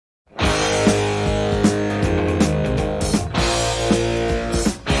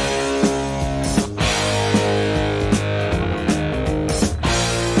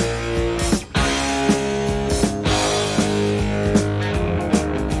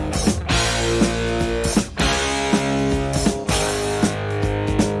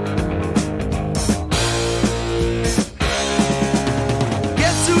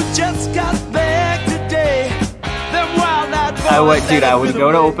I would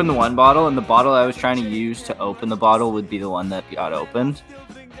go to open the one bottle, and the bottle I was trying to use to open the bottle would be the one that got opened.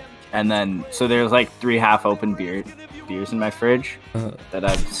 And then, so there's like 3 half-open beers in my fridge that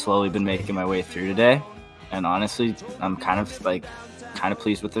I've slowly been making my way through today. And honestly, I'm kind of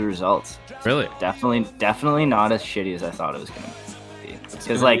pleased with the results. Really? Definitely not as shitty as I thought it was going to be.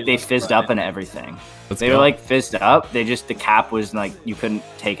 Because like they fizzed up and everything. They were like fizzed up. The cap was like you couldn't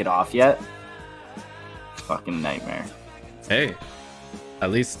take it off yet. Fucking nightmare. Hey,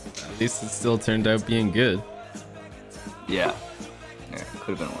 at least it still turned out being good. Yeah,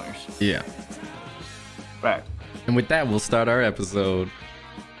 could have been worse. Yeah. Right. And with that, we'll start our episode.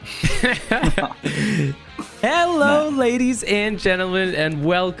 Hello, ladies and gentlemen, and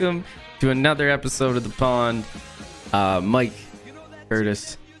welcome to another episode of The Pond. Mike,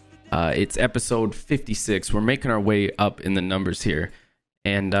 Curtis, it's episode 56. We're making our way up in the numbers here.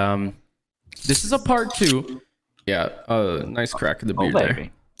 And this is a part 2. Yeah, nice crack of the beer there.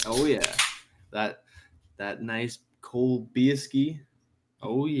 Oh, yeah. That nice cold bisky.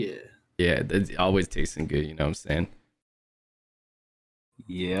 Oh, yeah. Yeah, it's always tasting good, you know what I'm saying?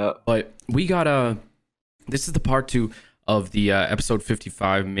 Yeah. But we got this is the part 2 of the episode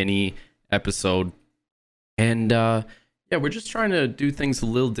 55 mini episode. And yeah, we're just trying to do things a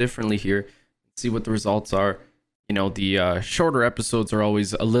little differently here. See what the results are. You know, the shorter episodes are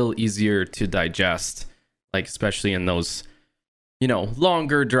always a little easier to digest. Like, especially in those, you know,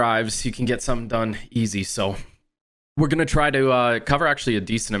 longer drives, you can get something done easy. So we're going to try to cover actually a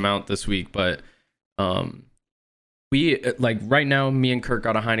decent amount this week. But we, like, right now, me and Kurt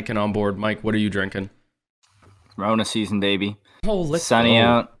got a Heineken on board. Mike, what are you drinking? Rona season, baby. Oh, let's Sunny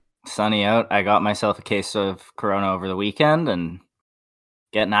go. Sunny out. I got myself a case of Corona over the weekend and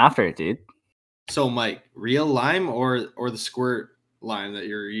getting after it, dude. So, Mike, real lime or the squirt lime that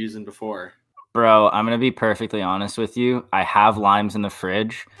you were using before? Bro, I'm going to be perfectly honest with you. I have limes in the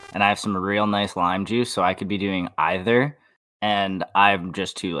fridge, and I have some real nice lime juice, so I could be doing either, and I'm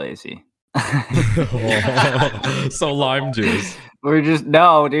just too lazy. So lime juice. We're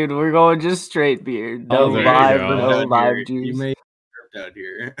going just straight beer. No lime juice. You may have out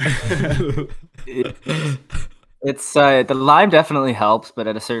here. It's the lime definitely helps, but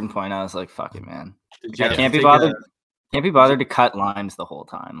at a certain point, I was like, "Fuck it, man! I can't be bothered. Can't be bothered to cut limes the whole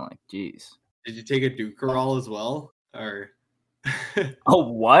time. Like, jeez." Did you take a Dukerol as well, or?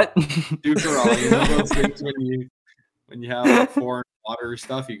 Oh, what? Dukerol, you know those things when you have like foreign water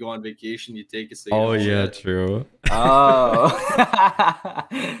stuff, you go on vacation, you take a cigarette. Oh yeah, true. Oh,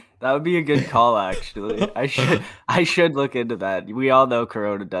 that would be a good call. Actually, I should look into that. We all know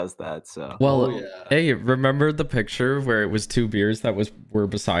Corona does that. So well, hey, remember the picture where it was 2 beers that were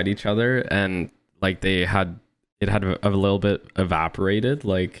beside each other, and like it had a little bit evaporated,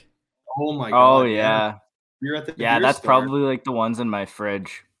 like. Oh my god! Oh yeah, you're at the that's store. probably like the ones in my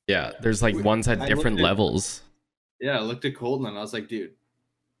fridge. Yeah, there's like ones at different levels. Yeah, I looked at Colton and I was like, dude,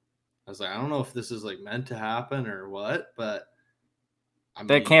 I don't know if this is like meant to happen or what, but I mean,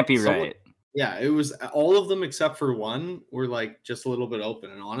 that can't be right. Yeah, it was all of them except for one were like just a little bit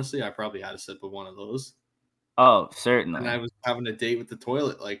open, and honestly, I probably had a sip of one of those. Oh, certainly. And I was having a date with the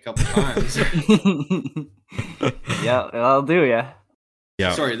toilet like a couple times. Yeah, I'll do. Yeah.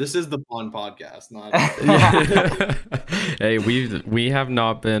 Yeah. Sorry, this is the Pond podcast, not. Hey, we have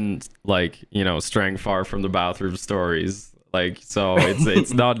not been like, you know, straying far from the bathroom stories. Like, so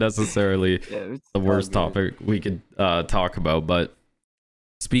it's not necessarily the worst topic we could talk about. But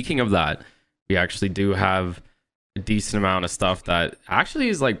speaking of that, we actually do have a decent amount of stuff that actually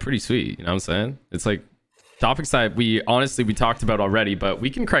is like pretty sweet. You know what I'm saying? It's like topics that we talked about already, but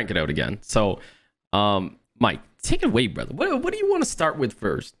we can crank it out again. So, Mike, take it away, brother. What do you want to start with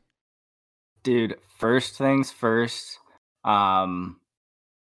first? Dude, first things first.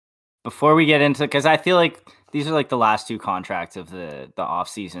 Before we get into, because I feel like these are like the last 2 contracts of the off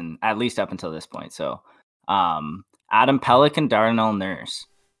season, at least up until this point. So, Adam Pelech and Darnell Nurse,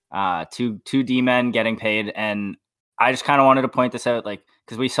 two D-men getting paid, and I just kind of wanted to point this out, like,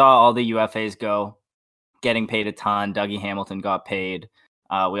 because we saw all the UFAs go, getting paid a ton. Dougie Hamilton got paid.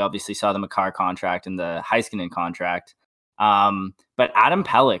 We obviously saw the Makar contract and the Heiskanen contract. But Adam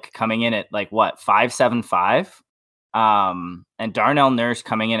Pelech coming in at like what, 5.75? And Darnell Nurse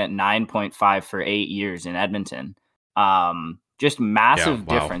coming in at 9.5 for 8 years in Edmonton. Just massive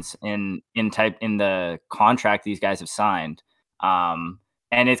difference in the contract these guys have signed. And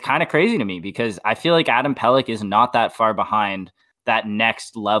it's kind of crazy to me because I feel like Adam Pelech is not that far behind that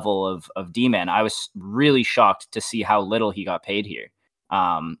next level of D-man. I was really shocked to see how little he got paid here.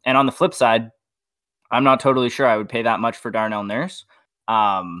 And on the flip side, I'm not totally sure I would pay that much for Darnell Nurse.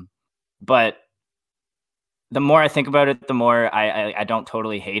 But the more I think about it, the more I don't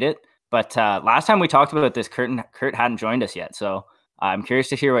totally hate it. But last time we talked about this, Kurt hadn't joined us yet, so I'm curious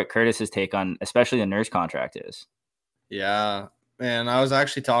to hear what Curtis's take on, especially the Nurse contract is. Yeah, man, I was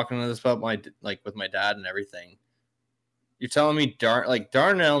actually talking to this about with my dad and everything. You're telling me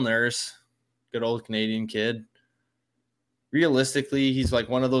Darnell Nurse, good old Canadian kid. Realistically, he's like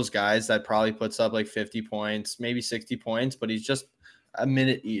one of those guys that probably puts up like 50 points, maybe 60 points, but he's just a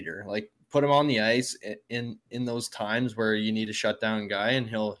minute eater. Like, put him on the ice in those times where you need a shutdown guy, and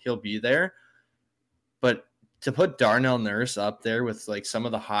he'll be there. But to put Darnell Nurse up there with like some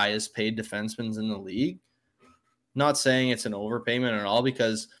of the highest paid defensemen in the league, not saying it's an overpayment at all,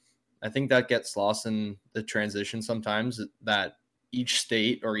 because I think that gets lost in the transition sometimes, that each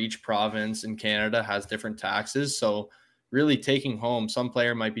state or each province in Canada has different taxes. So really taking home, some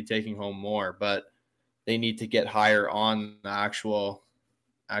player might be taking home more, but they need to get higher on the actual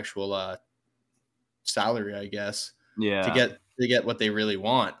salary, I guess. Yeah. To get what they really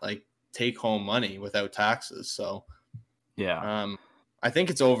want, like take home money without taxes. So yeah. I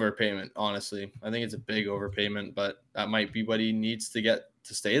think it's overpayment, honestly. I think it's a big overpayment, but that might be what he needs to get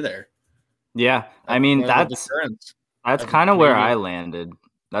to stay there. Yeah. I mean, that's kind of where I landed.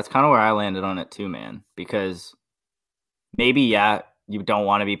 That's kind of where I landed on it too, man, because maybe, yeah, you don't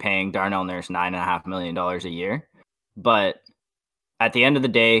want to be paying Darnell Nurse $9.5 million a year, but at the end of the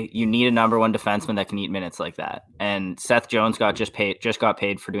day, you need a number one defenseman that can eat minutes like that. And Seth Jones just got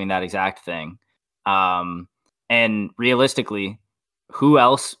paid for doing that exact thing. And realistically, who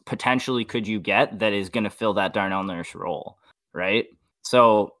else potentially could you get that is going to fill that Darnell Nurse role, right?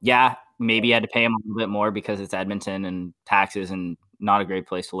 So yeah, maybe you had to pay him a little bit more because it's Edmonton and taxes and not a great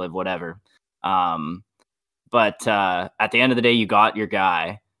place to live, whatever. But at the end of the day, you got your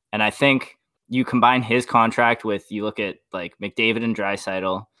guy. And I think you combine his contract with, you look at like McDavid and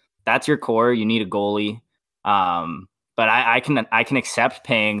Draisaitl, that's your core. You need a goalie. But I can accept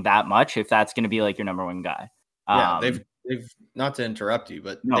paying that much if that's going to be like your number one guy. Yeah, they've not to interrupt you,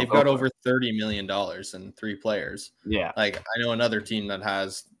 but they've got over $30 million in 3 players. Yeah. Like, I know another team that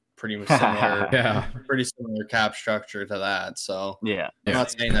has pretty similar, pretty similar cap structure to that. So yeah, I'm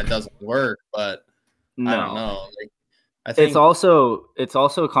not saying that doesn't work, but I don't know. Like, I think it's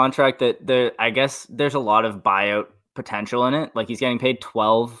also a contract that I guess there's a lot of buyout potential in it. Like, he's getting paid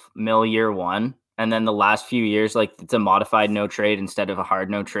 $12 million year one, and then the last few years, like, it's a modified no trade instead of a hard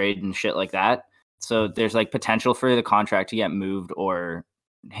no trade and shit like that. So there's like potential for the contract to get moved or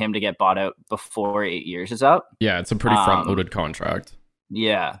him to get bought out before 8 years is up. Yeah, it's a pretty front-loaded contract.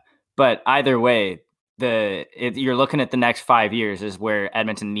 Yeah, but either way, you're looking at the next 5 years is where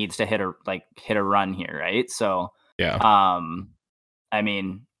Edmonton needs to hit a run here, right? So yeah, I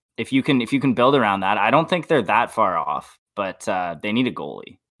mean, if you can build around that, I don't think they're that far off, but they need a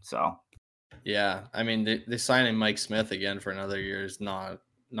goalie. So yeah, I mean, they signing Mike Smith again for another year is not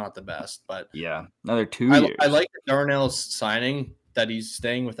the best, but yeah, another 2 years. I like Darnell's signing that he's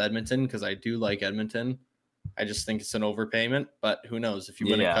staying with Edmonton, because I do like Edmonton. I just think it's an overpayment, but who knows? If you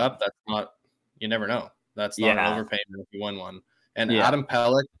win a cup, you never know. That's not an overpayment if you win one. And Adam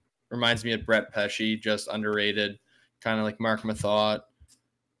Pelech reminds me of Brett Pesce, just underrated, kind of like Mark Mathot,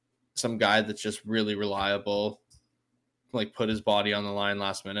 some guy that's just really reliable, like put his body on the line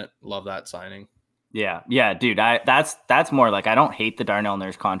last minute. Love that signing. Yeah, dude. That's more like, I don't hate the Darnell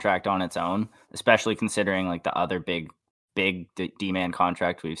Nurse contract on its own, especially considering like the other big D-man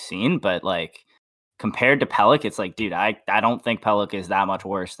contract we've seen. But like, compared to Pelech, it's like, dude, I don't think Pelech is that much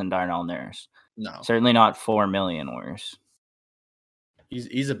worse than Darnell Nurse. No, certainly not $4 million worse.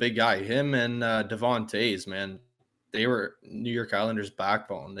 He's a big guy. Him and Devon Toews, man, they were New York Islanders'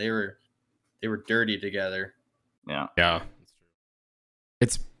 backbone. They were dirty together. Yeah.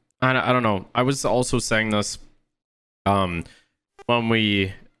 It's I don't know. I was also saying this when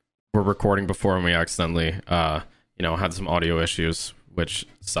we were recording before, and we accidentally had some audio issues, which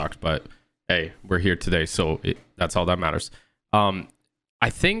sucked, but hey, we're here today, so that's all that matters. I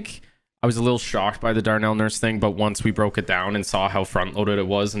think I was a little shocked by the Darnell Nurse thing, but once we broke it down and saw how front loaded it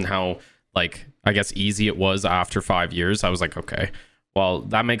was and how, like, I guess easy it was after 5 years, I was like, okay, well,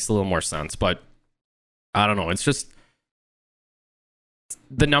 that makes a little more sense. But I don't know, it's just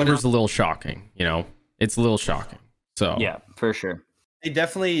the number's a little shocking, it's a little shocking. So yeah, for sure. They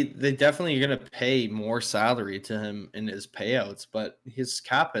definitely are going to pay more salary to him in his payouts, but his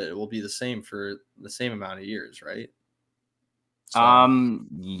cap hit will be the same for the same amount of years, right? So,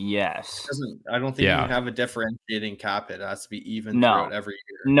 yes. I don't think you can have a differentiating cap hit. It has to be even throughout every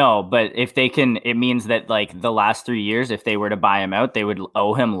year. No, but if they can, it means that like the last 3 years, if they were to buy him out, they would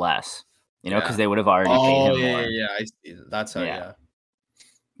owe him less, because they would have already paid him more. Yeah, I see. That's how,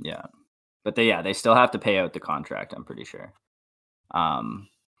 yeah. But they still have to pay out the contract, I'm pretty sure.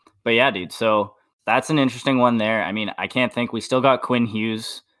 But yeah, dude. So that's an interesting one there. I mean, I can't think. We still got Quinn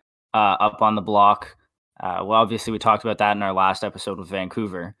Hughes up on the block. Well, obviously, we talked about that in our last episode with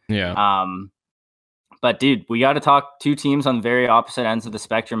Vancouver. Yeah. But dude, we got to talk two teams on very opposite ends of the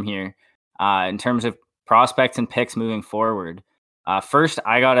spectrum here in terms of prospects and picks moving forward. First,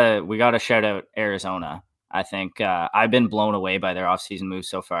 we gotta shout out Arizona. I think I've been blown away by their offseason moves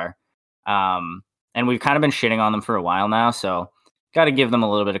so far. And we've kind of been shitting on them for a while now, so got to give them a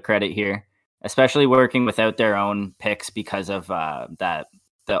little bit of credit here, especially working without their own picks because of the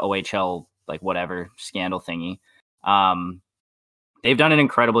OHL like whatever scandal thingy. They've done an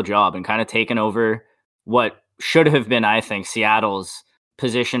incredible job and kind of taken over what should have been, I think, Seattle's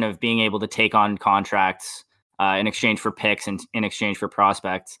position of being able to take on contracts in exchange for picks and in exchange for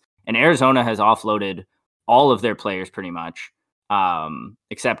prospects. And Arizona has offloaded all of their players pretty much,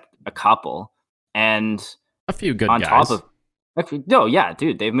 except a couple. And a few good on guys. Top of, no, yeah,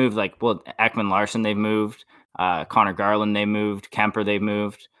 dude, they've moved Ekman Larson, they've moved Connor Garland, they moved Kemper, they've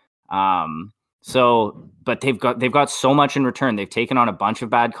moved. But they've got so much in return. They've taken on a bunch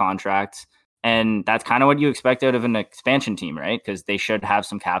of bad contracts. And that's kind of what you expect out of an expansion team, right? Because they should have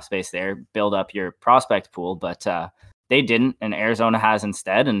some cap space there, build up your prospect pool, but they didn't, and Arizona has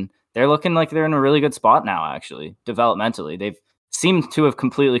instead, and they're looking like they're in a really good spot now, actually, developmentally. They've seemed to have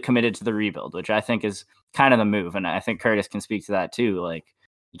completely committed to the rebuild, which I think is kind of the move, and I think Curtis can speak to that too. Like,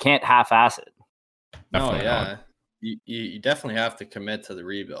 you can't half-ass it. No, yeah. You definitely have to commit to the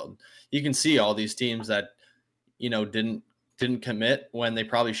rebuild. You can see all these teams that, didn't commit when they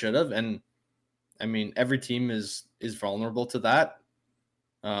probably should have, and I mean, every team is vulnerable to that.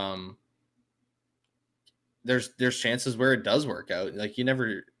 There's chances where it does work out. Like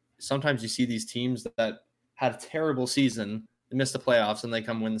sometimes you see these teams that had a terrible season, they miss the playoffs, and they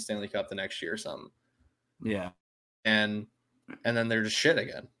come win the Stanley Cup the next year or something. Yeah. And then they're just shit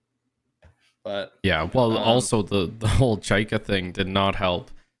again. But yeah, well, also the whole Chaika thing did not help,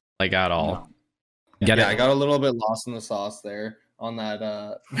 like, at all. No. I got a little bit lost in the sauce there. On that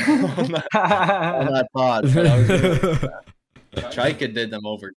on that pod. Chaika did them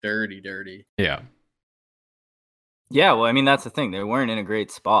over dirty. Yeah. Yeah, well, I mean, that's the thing. They weren't in a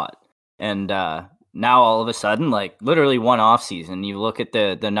great spot. And now all of a sudden, like literally one off season, you look at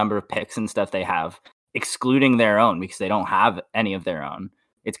the number of picks and stuff they have, excluding their own because they don't have any of their own.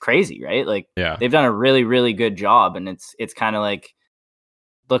 It's crazy, right? Like they've done a really, really good job. And it's kind of like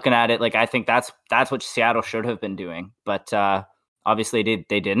looking at it, like I think that's what Seattle should have been doing. But obviously,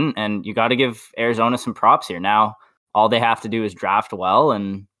 they didn't, and you got to give Arizona some props here. Now, all they have to do is draft well,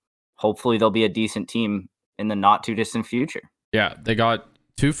 and hopefully they'll be a decent team in the not-too-distant future. Yeah, they got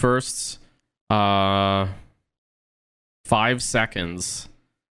 2 firsts, 5 seconds,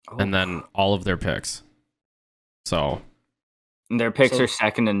 and then all of their picks. So, and their picks are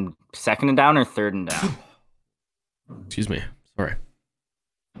second and down or third and down? Excuse me. Sorry.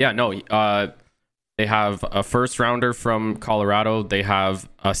 Yeah, no, they have a first rounder from Colorado. They have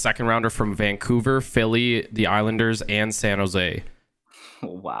a second rounder from Vancouver, Philly, the Islanders, and San Jose.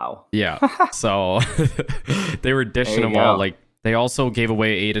 Wow. Yeah. So they were dishing them all. Like, they also gave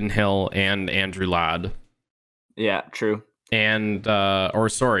away Aiden Hill and Andrew Ladd. Yeah, true. And they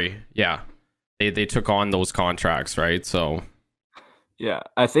took on those contracts, right? So yeah,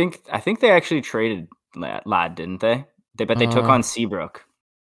 I think they actually traded Ladd, didn't they? But they took on Seabrook.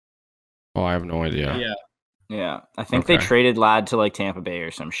 Oh, I have no idea. Yeah. I think they traded Ladd to like Tampa Bay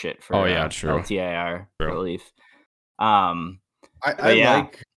or some shit for true. LTIR relief. Sorry,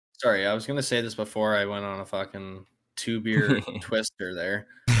 I was gonna say this before I went on a fucking 2-beer twister there.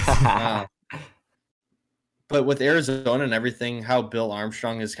 But with Arizona and everything, how Bill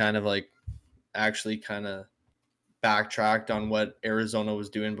Armstrong is kind of like actually kind of backtracked on what Arizona was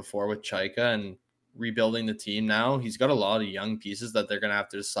doing before with Chaika and rebuilding the team now. He's got a lot of young pieces that they're going to have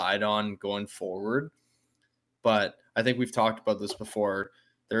to decide on going forward. But I think we've talked about this before.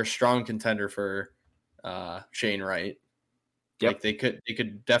 They're a strong contender for Shane Wright. Yep. Like they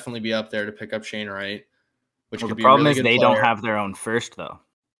could definitely be up there to pick up Shane Wright, which could be the problem a really is good they player. Don't have their own first though.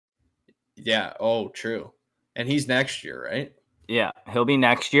 Yeah. Oh, true. And he's next year, right? Yeah, he'll be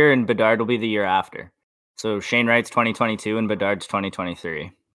next year, and Bedard will be the year after. So Shane Wright's 2022, and Bedard's 2023.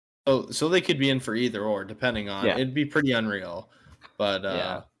 So they could be in for either or, depending on. Yeah. It'd be pretty unreal,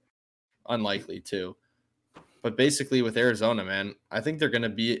 but unlikely too. But basically, with Arizona, man, I think they're going to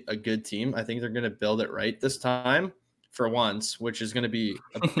be a good team. I think they're going to build it right this time for once, which is going to be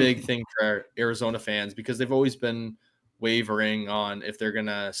a big thing for Arizona fans because they've always been wavering on if they're going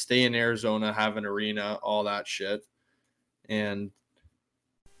to stay in Arizona, have an arena, all that shit. And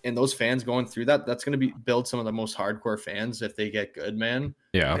and those fans going through that's going to build some of the most hardcore fans if they get good, man.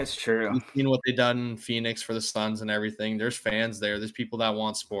 Yeah, it's true. You've seen what they done in Phoenix for the Suns and everything. There's fans there. There's people that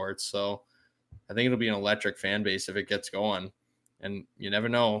want sports. So I think it'll be an electric fan base if it gets going. And you never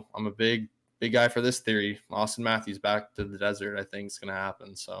know. I'm a big guy for this theory. Austin Matthews back to the desert, I think it's going to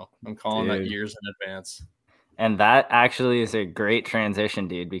happen. So I'm calling that years in advance. And that actually is a great transition,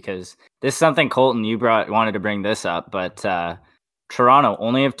 dude, because this is something, Colton, you wanted to bring this up, but Toronto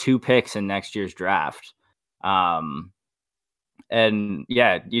only have 2 picks in next year's draft. And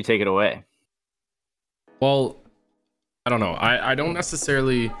yeah, you take it away. Well, I don't know. I don't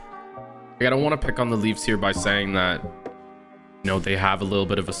necessarily, I don't want to pick on the Leafs here by saying that, they have a little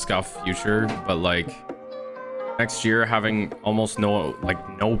bit of a scuff future, but like next year having almost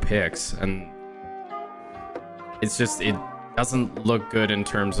no picks, and it's just, it doesn't look good in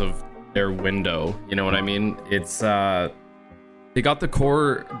terms of their window. You know what I mean? It's they got the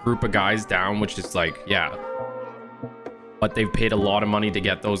core group of guys down, which is like, yeah, but they've paid a lot of money to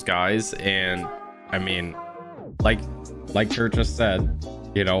get those guys. And I mean, like Kurt just said,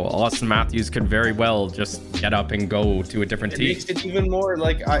 Austin Matthews could very well just get up and go to a different team. It makes it even more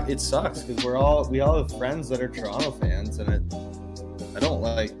like, it sucks because we all have friends that are Toronto fans, and I don't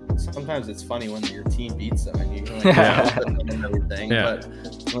like, sometimes it's funny when your team beats them and you can and everything. Yeah.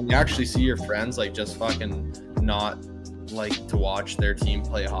 But when you actually see your friends like just fucking not like to watch their team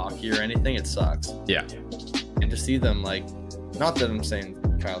play hockey or anything, it sucks. Yeah. And to see them like, not that I'm saying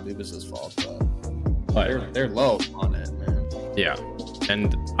Kyle Dubas' fault, but they're low on it, man. Yeah.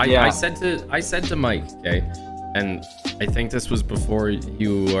 And I said to Mike, okay, and I think this was before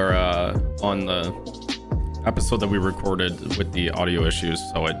you were on the episode that we recorded with the audio issues,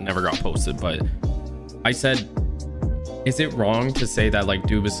 so it never got posted, but I said, is it wrong to say that like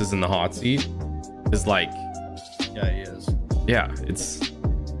Dubas is in the hot seat? Is like, yeah, he is. Yeah, it's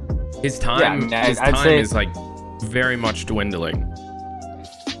his time. Yeah, his time is like very much dwindling.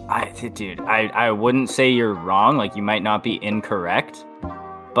 I wouldn't say you're wrong. Like, you might not be incorrect,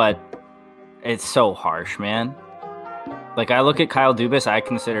 but it's so harsh, man. Like, I look at Kyle Dubas, I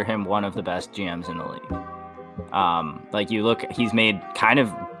consider him one of the best GMs in the league. Like, you look, he's made kind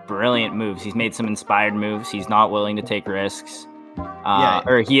of brilliant moves. He's made some inspired moves. He's not willing to take risks.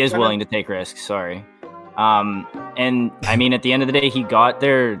 Or he is willing to take risks, sorry. And I mean, at the end of the day, he got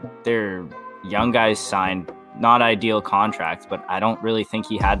their young guys signed, not ideal contracts, but I don't really think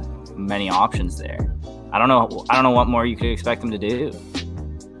he had many options there. I don't know what more you could expect him to do.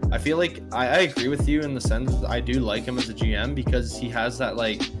 I feel like I agree with you in the sense that I do like him as a GM because he has that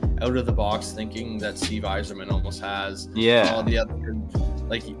like out of the box thinking that Steve Yzerman almost has. Yeah. All the other,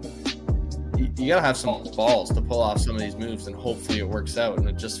 like, you gotta have some balls to pull off some of these moves, and hopefully it works out. And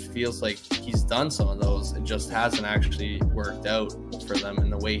it just feels like he's done some of those. It just hasn't actually worked out for them in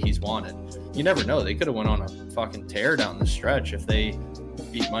the way he's wanted. You never know. They could have went on a fucking tear down the stretch if they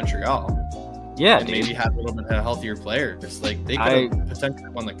beat Montreal. Yeah, and maybe had a little bit of healthier players. Like, they could have potentially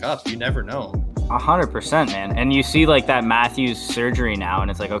won the cup. You never know. 100%, man. And you see like that Matthews surgery now, and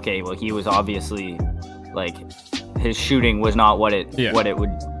it's like, okay, well, he was obviously like, his shooting was not what it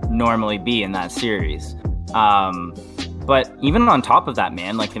would normally be in that series. But even on top of that,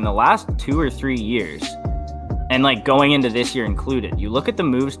 man, like in the last 2 or 3 years, and like going into this year included, you look at the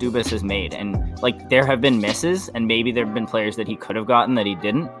moves Dubas has made, and like there have been misses, and maybe there have been players that he could have gotten that he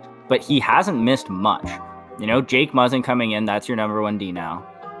didn't, but he hasn't missed much. Jake Muzzin coming in, that's your number 1 D now.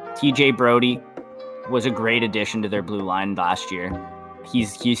 TJ Brody was a great addition to their blue line last year.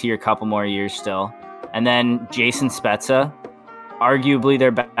 He's here a couple more years still. And then Jason Spezza, arguably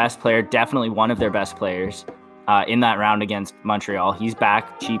their best player, definitely one of their best players in that round against Montreal. He's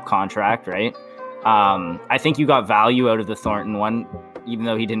back, cheap contract, right? I think you got value out of the Thornton one, even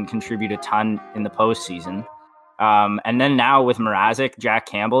though he didn't contribute a ton in the postseason. And then now with Mrazek, Jack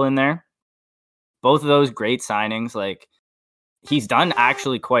Campbell in there, both of those great signings. Like, he's done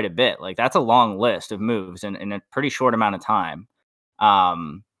actually quite a bit. Like, that's a long list of moves in a pretty short amount of time.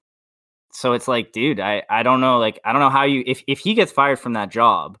 So it's like, dude, I don't know. Like, I don't know how you, if he gets fired from that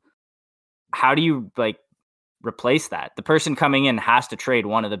job, how do you like replace that? The person coming in has to trade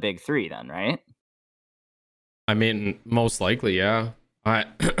one of the big 3 then, right? I mean, most likely, yeah. I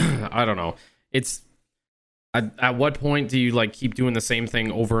don't know. It's at what point do you like keep doing the same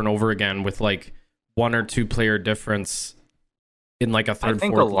thing over and over again with like 1 or 2 player difference in like a third,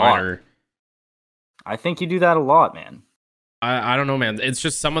 fourth liner? I think you do that a lot, man. I don't know, man. It's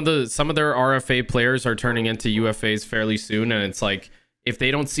just some of their RFA players are turning into UFAs fairly soon, and it's like, if they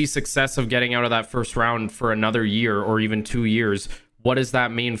don't see success of getting out of that first round for another year or even 2 years, what does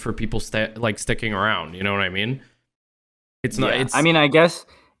that mean for people sticking around? You know what I mean? It's not. Yeah. I mean, I guess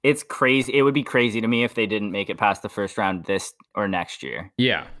it's crazy. It would be crazy to me if they didn't make it past the first round this or next year.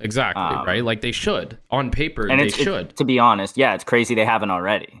 Yeah, exactly. Right? Like they should. On paper, and they should. To be honest, yeah, it's crazy they haven't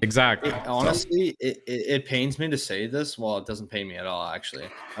already. Exactly. Honestly, it pains me to say this. Well, it doesn't pain me at all, actually.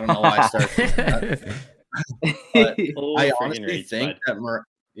 I don't know why I started that. But I honestly think that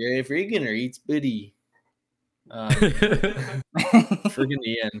freaking Reeds, buddy. Freaking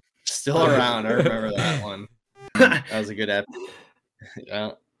Ian. Still around. I remember that one. That was a good episode.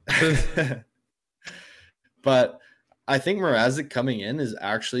 Yeah. But I think Mrazek coming in is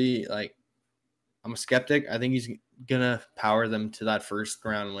actually like, I'm a skeptic. I think he's gonna power them to that first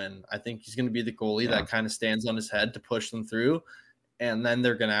round win. I think he's gonna be the goalie that kind of stands on his head to push them through, and then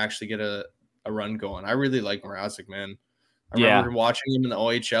they're gonna actually get a run going. I really like Mrazek, man. I remember watching him in the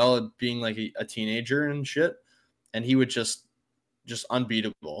OHL being like a teenager and shit, and he would just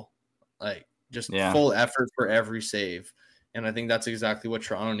unbeatable, like just full effort for every save. And I think that's exactly what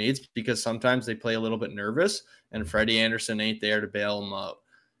Toronto needs, because sometimes they play a little bit nervous, and Freddie Anderson ain't there to bail them out.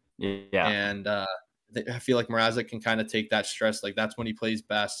 Yeah. And I feel like Mrazek can kind of take that stress. Like that's when he plays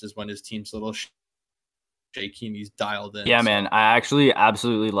best, is when his team's a little shaky and he's dialed in. Yeah, man. I actually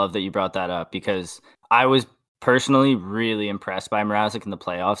absolutely love that you brought that up, because I was personally really impressed by Mrazek in the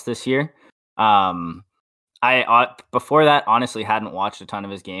playoffs this year. I before that, honestly, hadn't watched a ton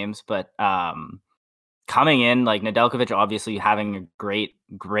of his games, but coming in, like Nedeljkovic obviously having a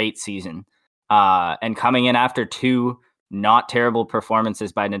great season, and coming in after two not terrible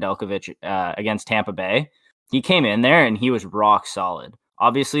performances by Nedeljkovic against Tampa Bay, he came in there and he was rock solid.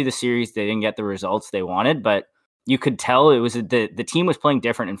 Obviously, the series, they didn't get the results they wanted, but you could tell it was the team was playing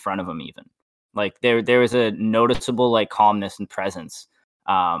different in front of him. Even like there was a noticeable like calmness and presence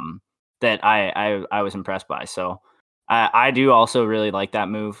that I was impressed by. So I do also really like that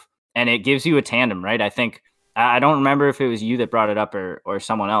move. And it gives you a tandem, right? I think, I don't remember if it was you that brought it up or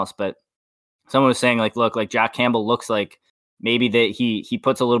someone else, but someone was saying like, look, like Jack Campbell looks like maybe that he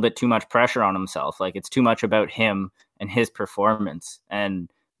puts a little bit too much pressure on himself. Like it's too much about him and his performance.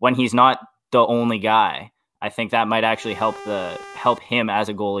 And when he's not the only guy, I think that might actually help him as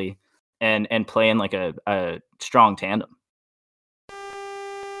a goalie and play in like a strong tandem.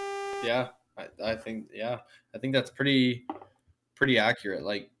 Yeah, I think that's pretty accurate.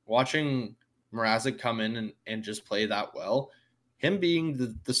 Like watching Mrazek come in and just play that well, him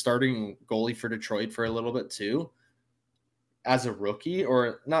being the starting goalie for Detroit for a little bit too, as a rookie,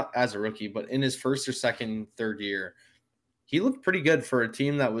 or not as a rookie, but in his first or second, third year, he looked pretty good for a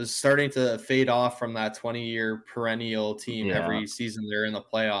team that was starting to fade off from that 20-year perennial team. Every season they're in the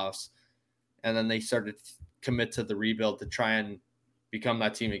playoffs, and then they started to commit to the rebuild to try and become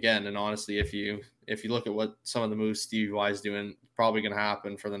that team again. And honestly, if you look at what some of the moves Stevie Y is doing, probably going to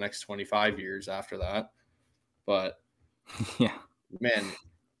happen for the next 25 years after that. But yeah, man,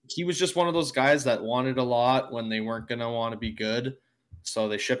 he was just one of those guys that wanted a lot when they weren't going to want to be good. So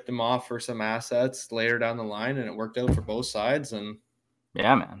they shipped him off for some assets later down the line, and it worked out for both sides. And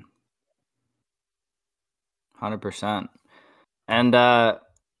yeah, man, 100%. And I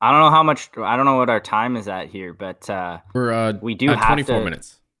don't know what our time is at here, but we do have 24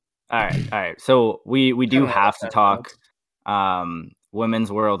 minutes. All right. So we do have to talk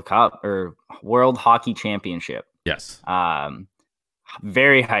Women's World Cup or World Hockey Championship. Yes.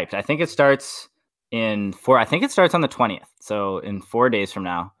 Very hyped. I think it starts on the 20th. So in 4 days from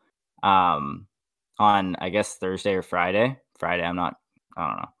now, on I guess Thursday or Friday. I don't know.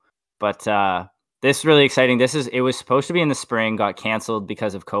 But this is really exciting. It was supposed to be in the spring, got canceled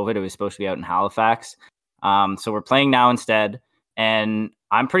because of COVID. It was supposed to be out in Halifax. So we're playing now instead. And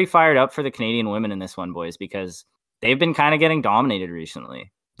I'm pretty fired up for the Canadian women in this one, boys, because they've been kind of getting dominated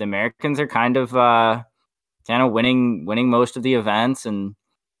recently. The Americans are kind of winning most of the events, and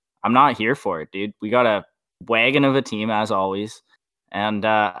I'm not here for it, dude. We got a wagon of a team as always. And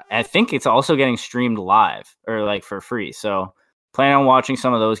I think it's also getting streamed live or like for free. So plan on watching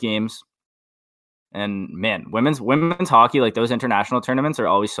some of those games. And man, women's hockey, like those international tournaments, are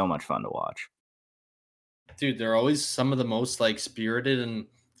always so much fun to watch. Dude, they're always some of the most like spirited and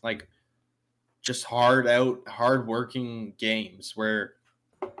like just hard working games where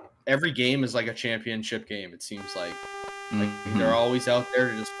every game is like a championship game. It seems like they're always out there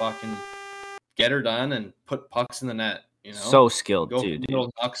to just fucking get her done and put pucks in the net. You know, so skilled too, dude.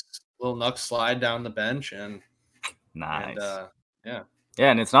 Little knucks slide down the bench and nice. And, yeah,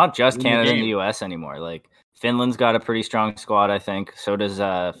 and it's not just Canada and the US anymore. Like Finland's got a pretty strong squad, I think. So does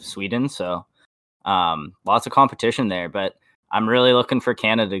Sweden. So lots of competition there. But I'm really looking for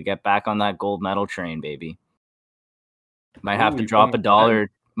Canada to get back on that gold medal train, baby. Might have to drop $1.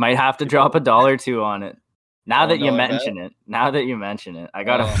 Might have to drop $1 or $2 on it. Now that you $1 mention it, I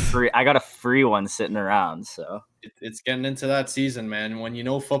got a free one sitting around. So it's getting into that season, man. When you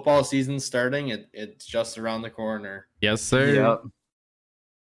know football season's starting, it's just around the corner. Yes, sir. Yep.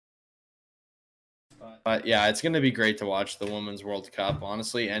 But yeah, it's going to be great to watch the Women's World Cup.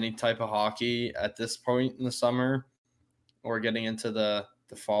 Honestly, any type of hockey at this point in the summer or getting into the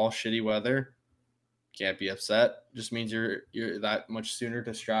fall shitty weather, can't be upset. Just means you're that much sooner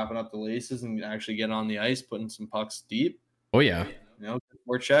to strapping up the laces and actually get on the ice, putting some pucks deep. Oh yeah.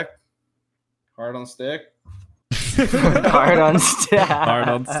 Forecheck, hard on stick. Hard on stick. Hard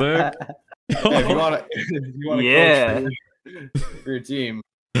on stick. If you want to coach for your team.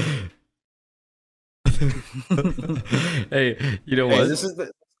 Hey, you know what? This is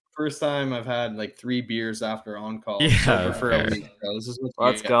the first time I've had like 3 beers after on call. Yeah, for a week. So this is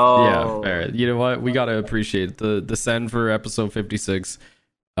Let's go. Yeah, fair. You know what? We gotta appreciate the send for episode 56.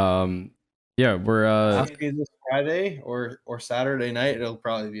 Yeah, we're this Friday or Saturday night. It'll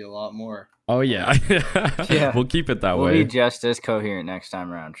probably be a lot more. Oh yeah. Yeah. We'll keep it that We'll way. be just as coherent next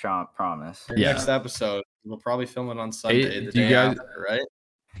time around. Promise. Next episode, we'll probably film it on Sunday. The day after, right?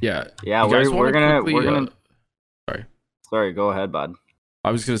 Yeah. Yeah, we're gonna. Sorry, go ahead, bud.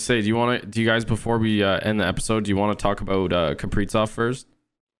 I was gonna say, do you guys before we end the episode, do you want to talk about Kaprizov first?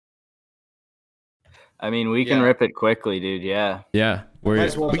 I mean, we can rip it quickly, dude. Yeah. Yeah. We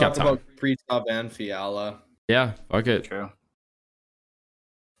got time. About Kaprizov and Fiala. Yeah. Fuck it. True.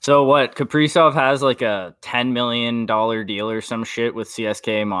 So what? Kaprizov has like a $10 million deal or some shit with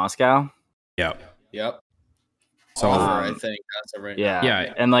CSKA Moscow. Yeah. Yep. So I think that's it right now.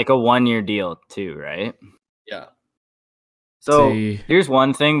 Yeah. And like a 1-year deal too, right? Yeah. So here's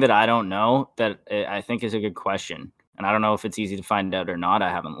one thing that I don't know that I think is a good question, and I don't know if it's easy to find out or not. I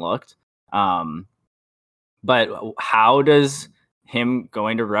haven't looked. But how does him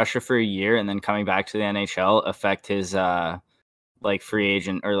going to Russia for a year and then coming back to the NHL affect his like free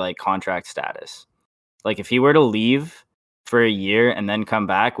agent or like contract status? Like if he were to leave for a year and then come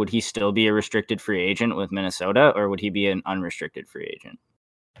back, would he still be a restricted free agent with Minnesota, or would he be an unrestricted free agent?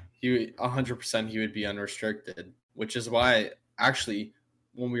 100% he would be unrestricted, which is why actually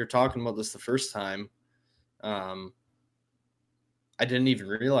when we were talking about this the first time, I didn't even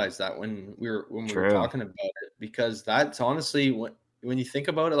realize that when we were talking about it, because that's honestly when you think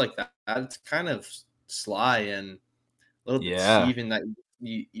about it like that, it's kind of sly and a little bit deceiving that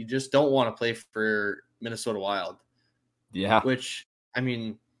you just don't want to play for Minnesota Wild. Yeah. Which, I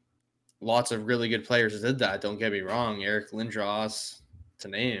mean, lots of really good players did that. Don't get me wrong. Eric Lindros, to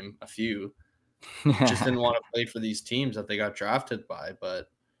name a few, just didn't want to play for these teams that they got drafted by. But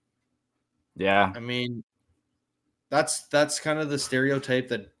yeah, I mean, that's kind of the stereotype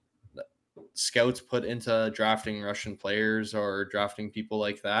that scouts put into drafting Russian players or drafting people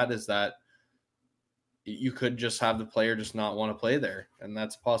like that, is that you could just have the player just not want to play there, and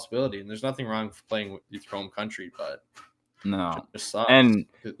that's a possibility. And there's nothing wrong with playing with your home country, but no. it just sucks. And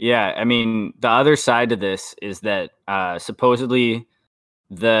yeah, I mean, the other side to this is that supposedly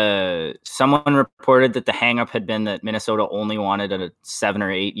someone reported that the hang-up had been that Minnesota only wanted a 7 or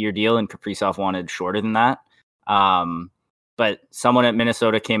 8 year deal and Kaprizov wanted shorter than that. But someone at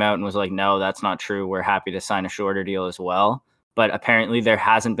Minnesota came out and was like, no, that's not true. We're happy to sign a shorter deal as well. But apparently there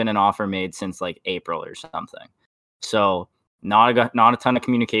hasn't been an offer made since like April or something. So not a ton of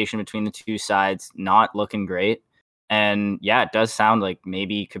communication between the two sides, not looking great. And yeah, it does sound like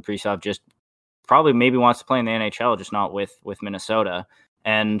maybe Kaprizov just probably maybe wants to play in the NHL, just not with Minnesota.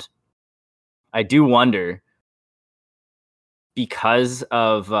 And I do wonder, because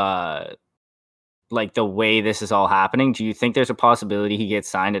of like the way this is all happening, do you think there's a possibility he gets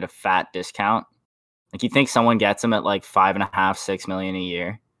signed at a fat discount? Like, you think someone gets him at like $5.5-6 million a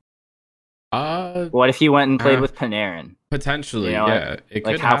year? What if he went and played with Panarin? Potentially, it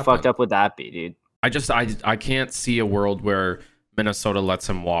could how happen. Fucked up would that be, dude? I can't see a world where Minnesota lets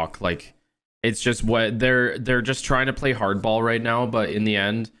him walk. Like, it's just what they're just trying to play hardball right now. But in the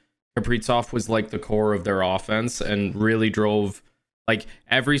end, Kaprizov was like the core of their offense and really drove. Like,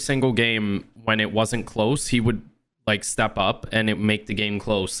 every single game when it wasn't close, he would like step up and it make the game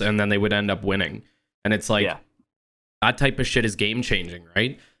close, and then they would end up winning. And it's like that type of shit is game changing,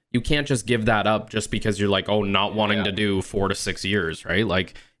 right? You can't just give that up just because you're like, not wanting to do 4 to 6 years, right?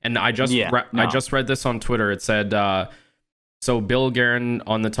 Like, and I just read this on Twitter. It said, so Bill Guerin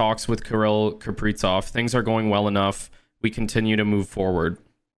on the talks with Kirill Kaprizov, things are going well enough. We continue to move forward.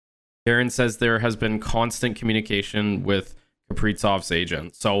 Guerin says there has been constant communication with Kaprizov's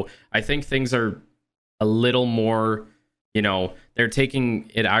agent. So I think things are a little more, they're taking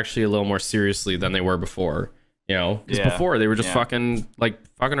it actually a little more seriously than they were before. Because before they were just fucking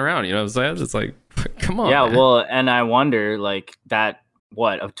around. You know what I'm saying? It's like, Come on. Yeah, man. well, and I wonder like that.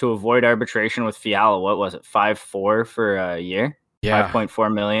 What to avoid arbitration with Fiala? What was it? 5.4 for a year. Yeah.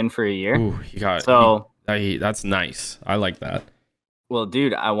 5.4 million for a year. Ooh, that's nice. I like that. Well,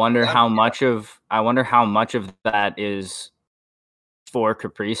 dude, I wonder how much of that is for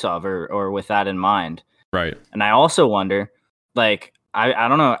Kaprizov or with that in mind. Right. And I also wonder, like, I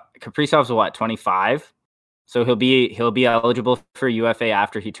don't know, Kaprizov's what, 25? So he'll be eligible for UFA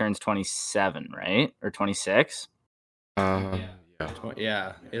after he turns 27, right? Or 26?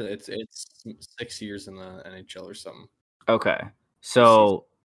 Yeah, it's 6 years in the NHL or something. Okay. So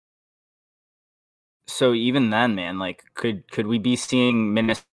even then, man, like could we be seeing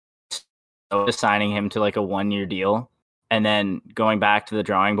Minnesota signing him to like a 1-year deal and then going back to the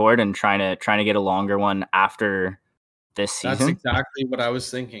drawing board and trying to get a longer one after this season? That's exactly what I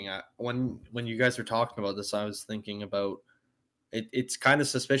was thinking. When you guys were talking about this, I was thinking about it. It's kind of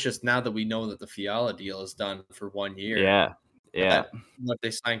suspicious now that we know that the Fiala deal is done for 1 year. Yeah. But they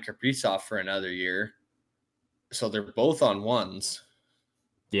signed Kaprizov for another year, so they're both on ones.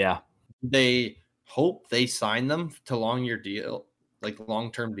 Yeah. They hope they sign them to long-term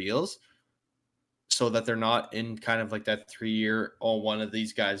deals, so that they're not in kind of like that 3-year. Oh, one of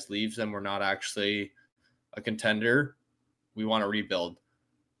these guys leaves and we're not actually a contender. We want to rebuild.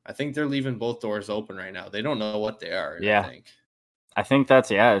 I think they're leaving both doors open right now. They don't know what they are. Yeah. I think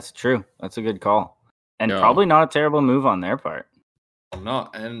it's true. That's a good call. And Yeah. probably not a terrible move on their part.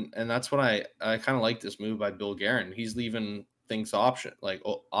 Not. And that's what I kind of like this move by Bill Guerin. He's leaving things options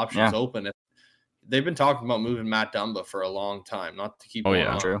open. They've been talking about moving Matt Dumba for a long time, not to keep going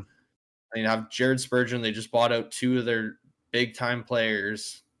on. True. I mean, have Jared Spurgeon. They just bought out 2 of their big time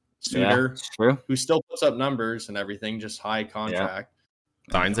players. Suter, true. who still puts up numbers and everything, just high contract.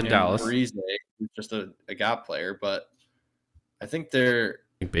 Yeah. Signs in Dallas. Parise, who's just a gap player, but I think they're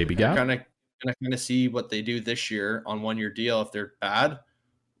gap. Gonna kind of see what they do this year on 1-year deal. If they're bad,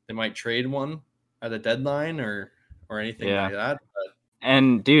 they might trade one at the deadline or anything like that. But,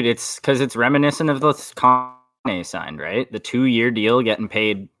 and dude, it's because it's reminiscent of the Kane signed, right? The 2-year deal, getting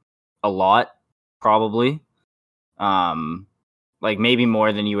paid a lot, probably. Like maybe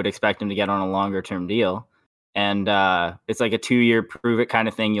more than you would expect him to get on a longer term deal. And it's like a 2-year prove it kind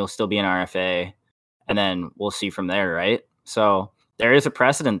of thing. You'll still be an RFA, and then we'll see from there, right? So there is a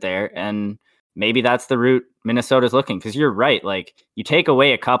precedent there, and maybe that's the route Minnesota's looking, because you're right. Like, you take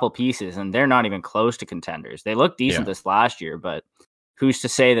away a couple pieces and they're not even close to contenders. They looked decent this last year, but who's to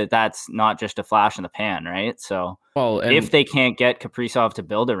say that that's not just a flash in the pan, right? So if they can't get Kaprizov to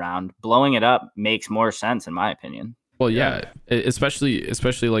build around, blowing it up makes more sense, in my opinion. Well, yeah,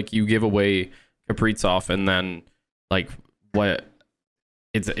 especially like you give away Kaprizov, and then like what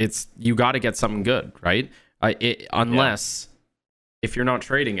it's you got to get something good, right? Unless if you're not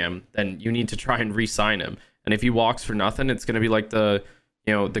trading him, then you need to try and re-sign him. And if he walks for nothing, it's going to be like the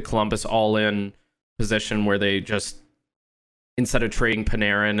Columbus all-in position where they just, instead of trading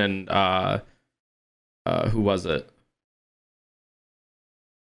Panarin and who was it?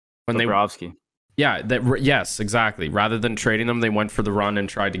 When Bobrovsky. Yes, exactly. Rather than trading them, they went for the run and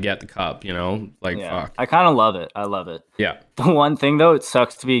tried to get the cup, fuck. I kind of love it. I love it. Yeah. The one thing, though, it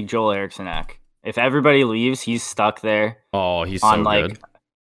sucks to be Joel Eriksson-Ek. If everybody leaves, he's stuck there. Oh, he's so good.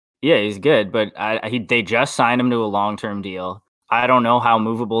 Yeah, he's good, but they just signed him to a long-term deal. I don't know how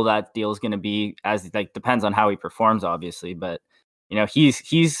movable that deal is going to be, depends on how he performs, obviously, but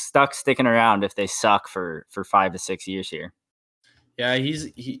he's stuck sticking around if they suck for 5 to 6 years here. Yeah, he's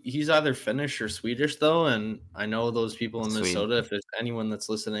either Finnish or Swedish, though, and I know those people in Minnesota. If there's anyone that's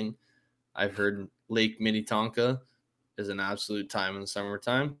listening, I've heard Lake Minnetonka is an absolute time in the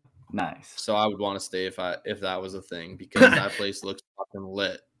summertime. Nice. So I would want to stay if that was a thing, because that place looks fucking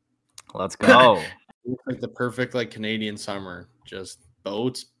lit. Let's go. It looks like the perfect Canadian summer. Just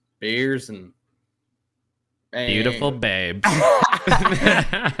boats, beers, and beautiful babes.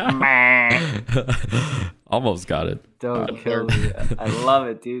 Almost got it. Don't kill me. I love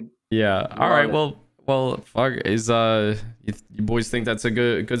it, dude. Yeah. All right. Well, fuck. Is you boys think that's a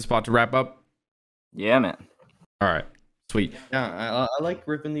good spot to wrap up? Yeah, man. All right. Sweet. Yeah, I like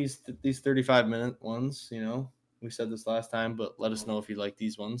ripping these 35-minute ones. We said this last time, but let us know if you like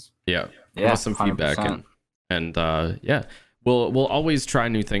these ones. Yeah. Give us some feedback 100%. and yeah. We'll always try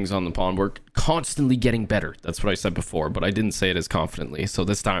new things on the pond. We're constantly getting better. That's what I said before, but I didn't say it as confidently. So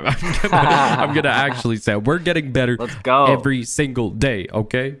this time I'm gonna actually say we're getting better. Let's go every single day.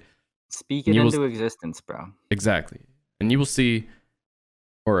 Okay. Speak it into existence, bro. Exactly, and you will see,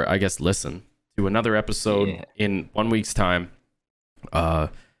 or I guess listen to another episode in 1 week's time,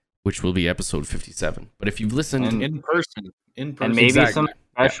 which will be episode 57. But if you've listened in person, and maybe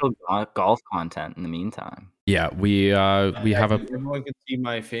special golf content in the meantime. Yeah, we have a. Everyone can see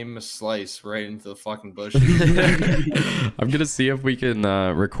my famous slice right into the fucking bush. I'm gonna see if we can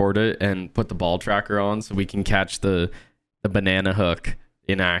record it and put the ball tracker on so we can catch the banana hook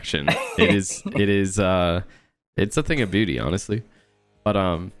in action. It's a thing of beauty, honestly. But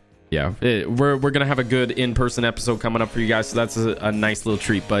yeah, we're gonna have a good in-person episode coming up for you guys, so that's a nice little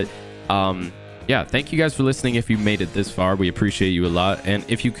treat. But yeah, thank you guys for listening. If you made it this far, we appreciate you a lot. And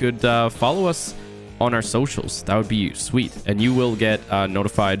if you could follow us on our socials, that would be sweet, and you will get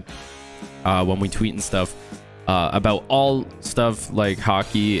notified when we tweet and stuff about all stuff like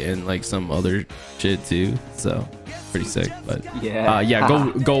hockey and like some other shit too. So pretty sick. But yeah,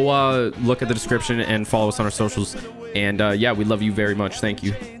 go look at the description and follow us on our socials. And yeah, we love you very much. Thank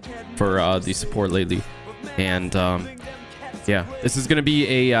you for the support lately. And yeah, this is gonna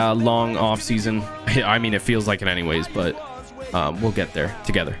be a long off season. I mean, it feels like it anyways, but we'll get there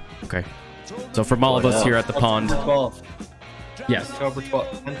together. Okay. So from all of us here at the pond, 12th. Yes, October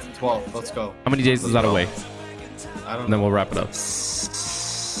 12th, 10th to 12th. Let's go. How many days is that away? I don't And then know. we'll wrap it up.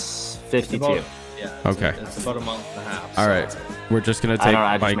 52. Yeah. Okay. It's about a month and a half. All right. We're just gonna take.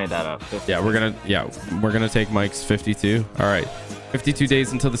 I just Mike. made that up. 52. Yeah, we're gonna take Mike's 52. All right. 52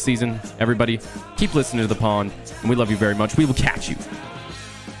 days until the season. Everybody, keep listening to the pond, and we love you very much. We will catch you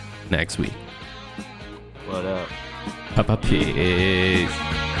next week. What up? Papa Peace.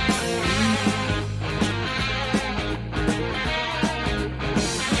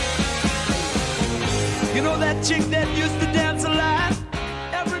 You know that chick that used to dance